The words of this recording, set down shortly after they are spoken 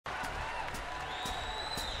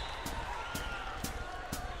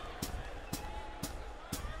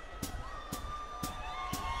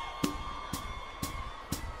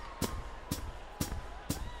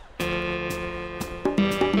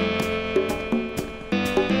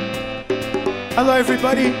Hello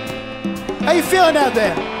everybody. How you feeling out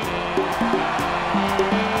there?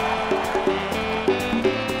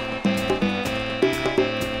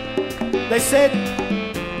 They said,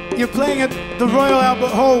 you're playing at the Royal Albert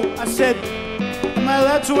Hall. I said, am I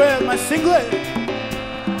allowed to wear my singlet?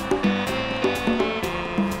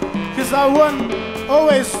 Because I won't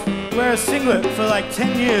always wear a singlet for like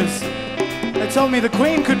 10 years. They told me the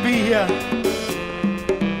Queen could be here.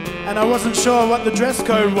 And I wasn't sure what the dress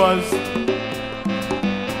code was.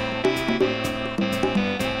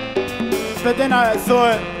 But then I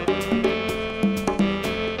thought,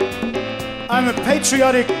 I'm a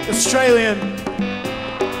patriotic Australian.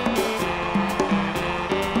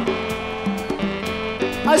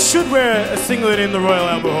 I should wear a singlet in the Royal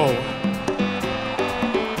Albert Hall.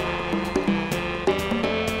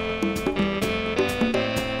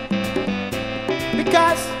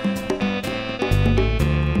 Because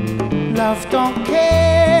love don't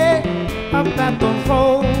care about the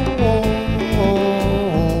road.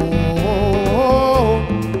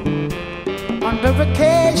 Under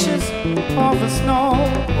vacations of the snow,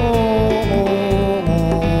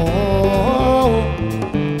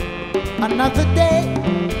 another day,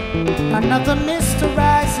 another mist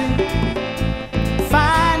arising.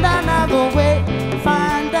 Find another way,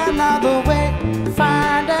 find another way,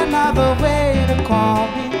 find another way to call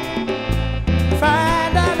me.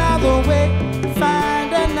 Find another way,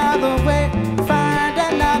 find another way, find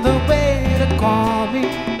another way to call me.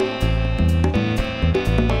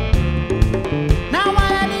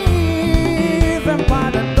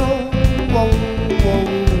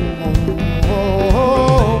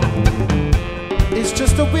 It's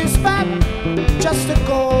just a whisper, just a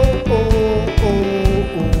ghost.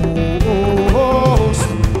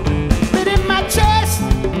 But in my chest,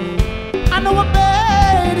 I know a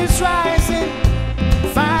bird is rising.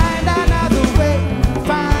 Find another way,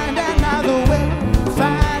 find another way,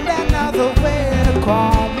 find another way to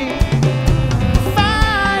call me.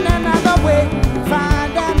 Find another way,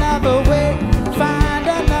 find another way, find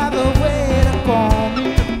another way to call me.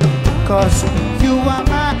 'Cause you are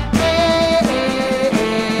my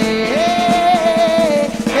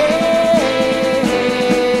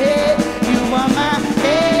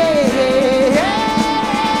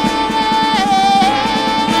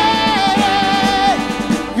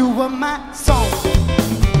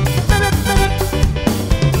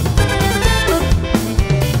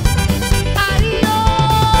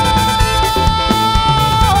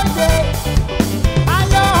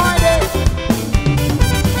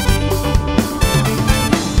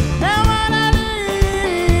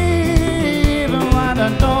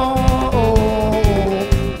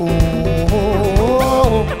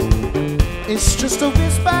it's just a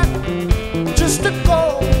whisper.